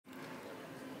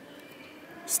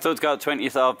Stuttgart,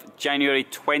 20th of January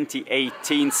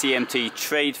 2018 CMT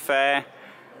Trade Fair.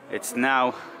 It's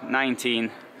now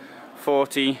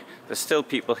 1940. There's still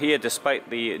people here despite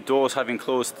the doors having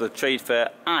closed the trade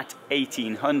fair at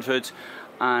 1800,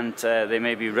 and they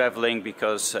may be revelling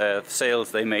because of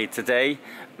sales they made today,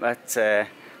 but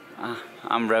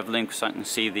I'm revelling because I can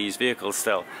see these vehicles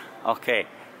still. Okay,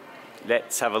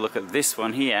 let's have a look at this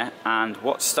one here, and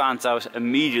what stands out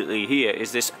immediately here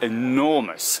is this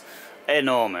enormous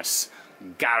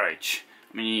garage.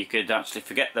 I mean, you could actually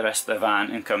forget the rest of the van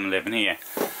and come live in here.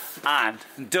 And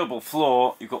double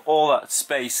floor, you've got all that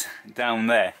space down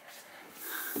there.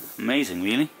 Amazing,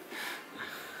 really.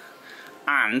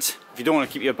 And if you don't want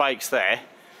to keep your bikes there,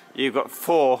 you've got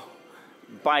 4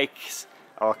 bikes,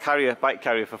 or bike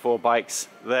carrier for 4 bikes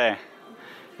there.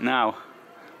 Now,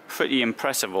 pretty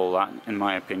impressive all that, in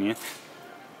my opinion.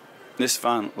 This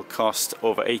van will cost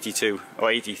over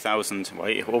 80,000,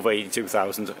 over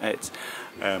 82,000. It's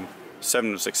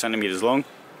 706 centimeters long,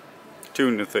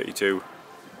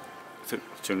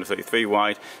 233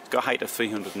 wide. It's got a height of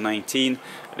 319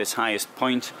 at its highest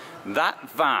point. That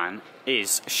van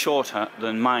is shorter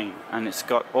than mine, and it's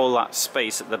got all that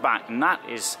space at the back, and that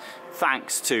is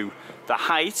thanks to the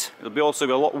height. It'll be also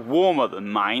a lot warmer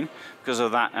than mine because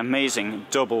of that amazing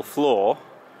double floor.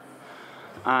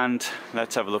 And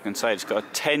let's have a look inside. It's got a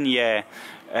 10-year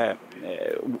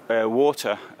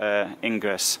water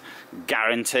ingress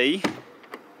guarantee.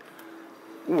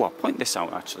 Oh, I'll point this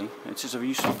out actually. It's just a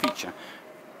useful feature.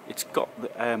 It's got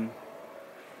a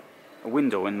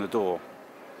window in the door.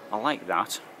 I like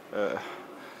that. You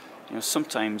know,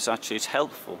 sometimes actually it's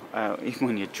helpful even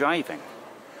when you're driving.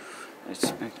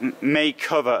 It may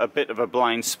cover a bit of a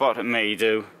blind spot. It may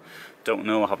do. Don't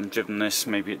know, I haven't driven this,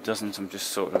 maybe it doesn't, I'm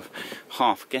just sort of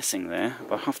half guessing there,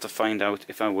 but I'll have to find out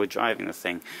if I were driving the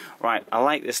thing. Right, I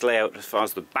like this layout as far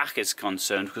as the back is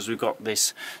concerned because we've got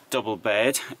this double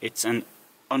bed. It's an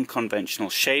unconventional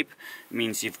shape. It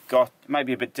means you've got, it might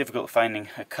be a bit difficult finding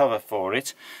a cover for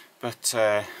it, but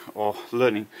or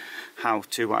learning how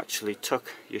to actually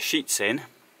tuck your sheets in.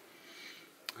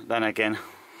 Then again,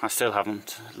 I still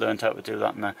haven't learned how to do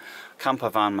that in a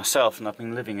camper van myself, and I've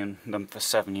been living in them for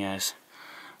 7 years.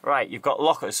 Right, you've got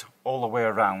lockers all the way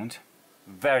around,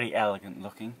 very elegant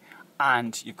looking,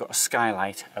 and you've got a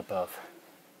skylight above.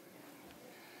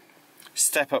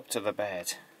 Step up to the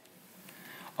bed.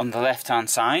 On the left hand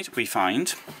side we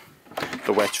find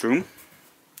the wet room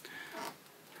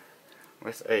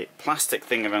with a plastic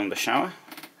thing around the shower.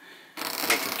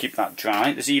 Keep that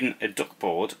dry. There's even a duck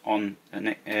board on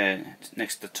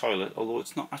next to the toilet, although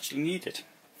it's not actually needed.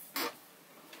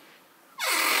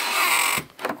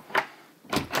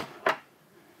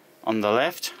 On the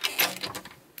left,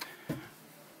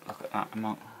 look at that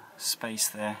amount of space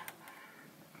there.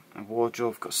 A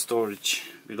wardrobe, got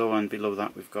storage below, and below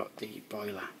that we've got the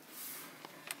boiler.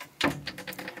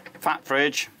 Fat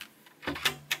fridge,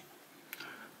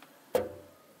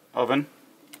 oven.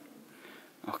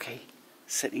 Okay.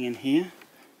 Sitting in here,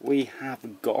 we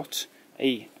have got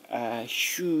a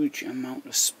huge amount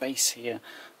of space here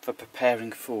for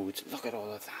preparing food. Look at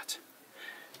all of that.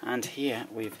 And here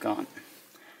we've got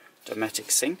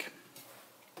Dometic sink.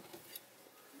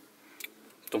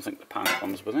 Don't think the pan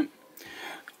comes with it.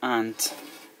 And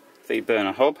the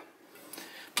burner hob.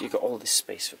 You've got all this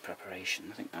space for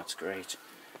preparation. I think that's great.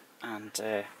 And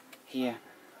here,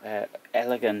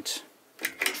 elegant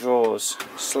drawers,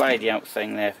 slidey out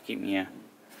thing there for keeping your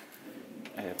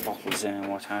bottles in and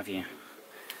what have you.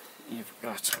 You've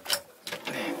got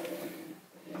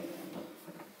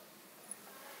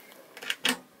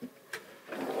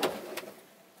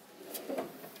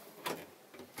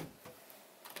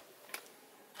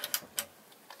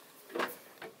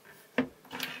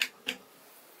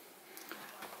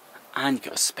and you've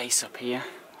got a space up here,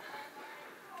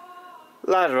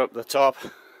 ladder up the top.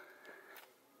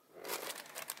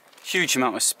 Huge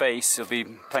amount of space, there'll be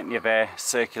plenty of air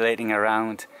circulating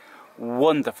around.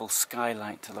 Wonderful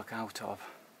skylight to look out of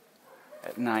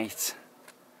at night.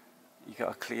 You've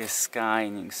got a clear sky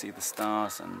and you can see the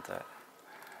stars, and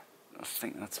I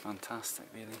think that's fantastic,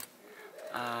 really.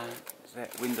 There are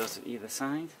windows at either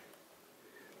side,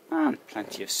 and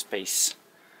plenty of space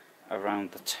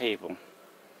around the table.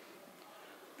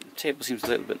 The table seems a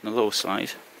little bit on the low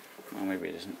side. Well, maybe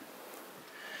it isn't.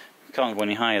 Can't go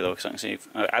any higher though, because I can see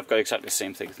I've got exactly the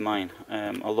same thing with mine.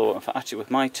 Although actually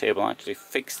with my table I actually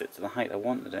fixed it to the height I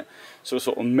wanted it, so it's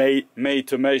sort of made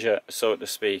to measure, so to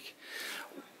speak.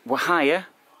 We're higher.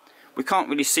 We can't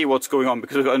really see what's going on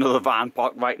because we've got another van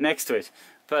parked right next to it.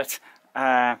 But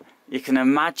you can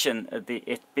imagine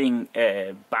it being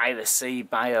by the sea,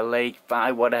 by a lake,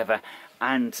 by whatever,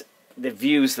 and the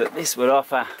views that this would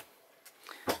offer.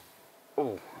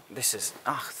 Oh, this is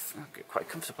I'm quite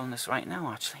comfortable in this right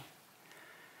now actually.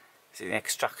 See the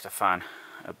extractor fan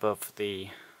above the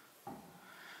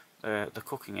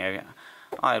cooking area.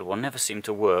 I had one, never seemed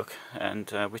to work,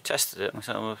 and we tested it and we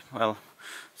said, well,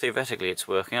 theoretically it's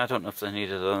working. I don't know if they're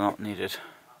needed or not needed.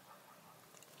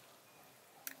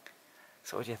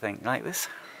 So what do you think? Like this?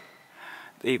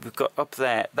 We've got up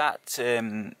there, that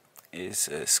is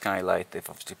a skylight. They've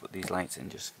obviously put these lights in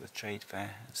just for the trade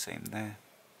fair. Same there.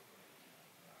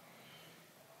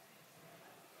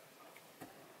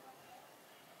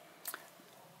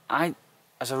 I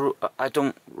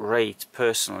don't rate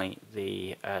personally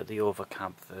the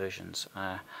overcab versions,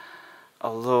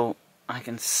 although I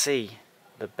can see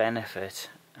the benefit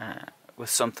with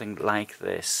something like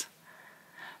this.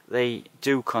 They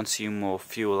do consume more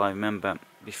fuel. I remember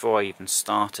before I even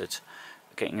started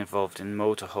getting involved in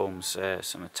motorhomes,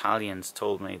 some Italians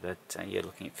told me that you're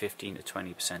looking at 15 to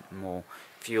 20% more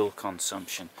fuel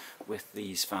consumption with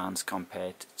these fans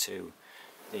compared to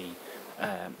the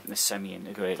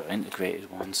semi-integrated or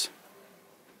integrated ones.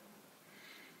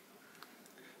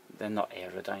 They're not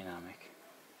aerodynamic,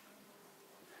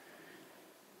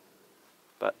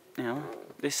 but you know,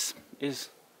 this is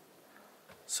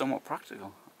somewhat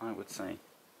practical, I would say.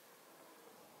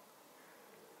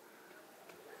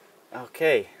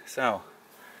 Okay, so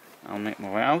I'll make my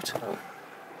way out.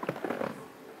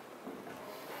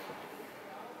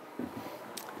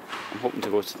 I'm hoping to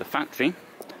go to the factory,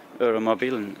 Eura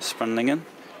Mobil in Sprendlingen,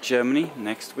 Germany,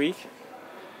 next week.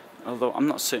 Although I'm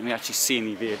not certain we actually see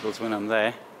any vehicles when I'm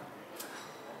there.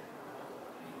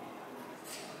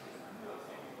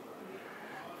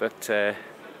 But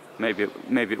maybe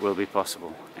it will be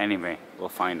possible. Anyway, we'll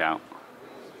find out.